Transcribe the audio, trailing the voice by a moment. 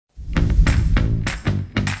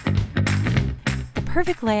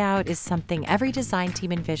perfect layout is something every design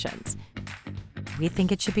team envisions. We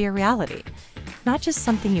think it should be a reality, not just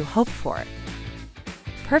something you hope for.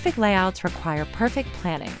 Perfect layouts require perfect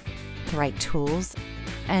planning, the right tools,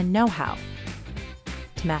 and know-how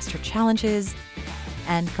to master challenges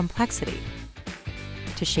and complexity,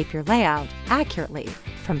 to shape your layout accurately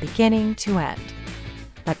from beginning to end.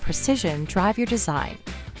 Let precision drive your design,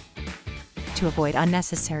 to avoid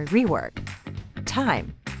unnecessary rework,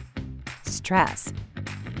 time, stress,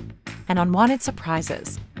 and unwanted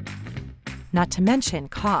surprises. Not to mention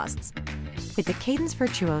costs. With the Cadence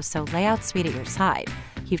Virtuoso Layout Suite at your side,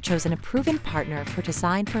 you've chosen a proven partner for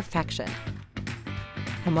design perfection.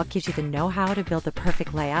 And what gives you the know-how to build the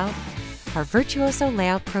perfect layout? Our Virtuoso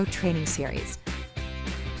Layout Pro training series.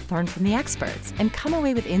 Learn from the experts and come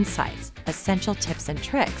away with insights, essential tips and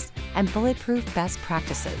tricks, and bulletproof best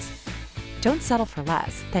practices. Don't settle for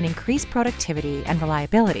less, then increase productivity and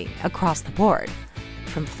reliability across the board,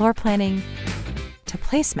 from floor planning to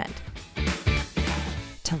placement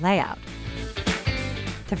to layout.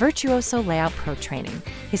 The Virtuoso Layout Pro training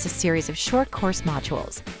is a series of short course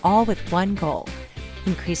modules, all with one goal: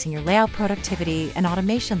 increasing your layout productivity and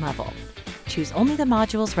automation level. Choose only the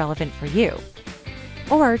modules relevant for you,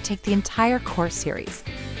 or take the entire course series.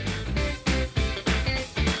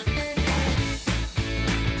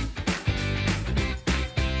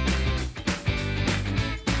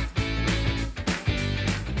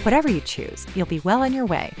 Whatever you choose, you'll be well on your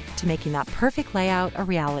way to making that perfect layout a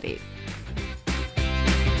reality.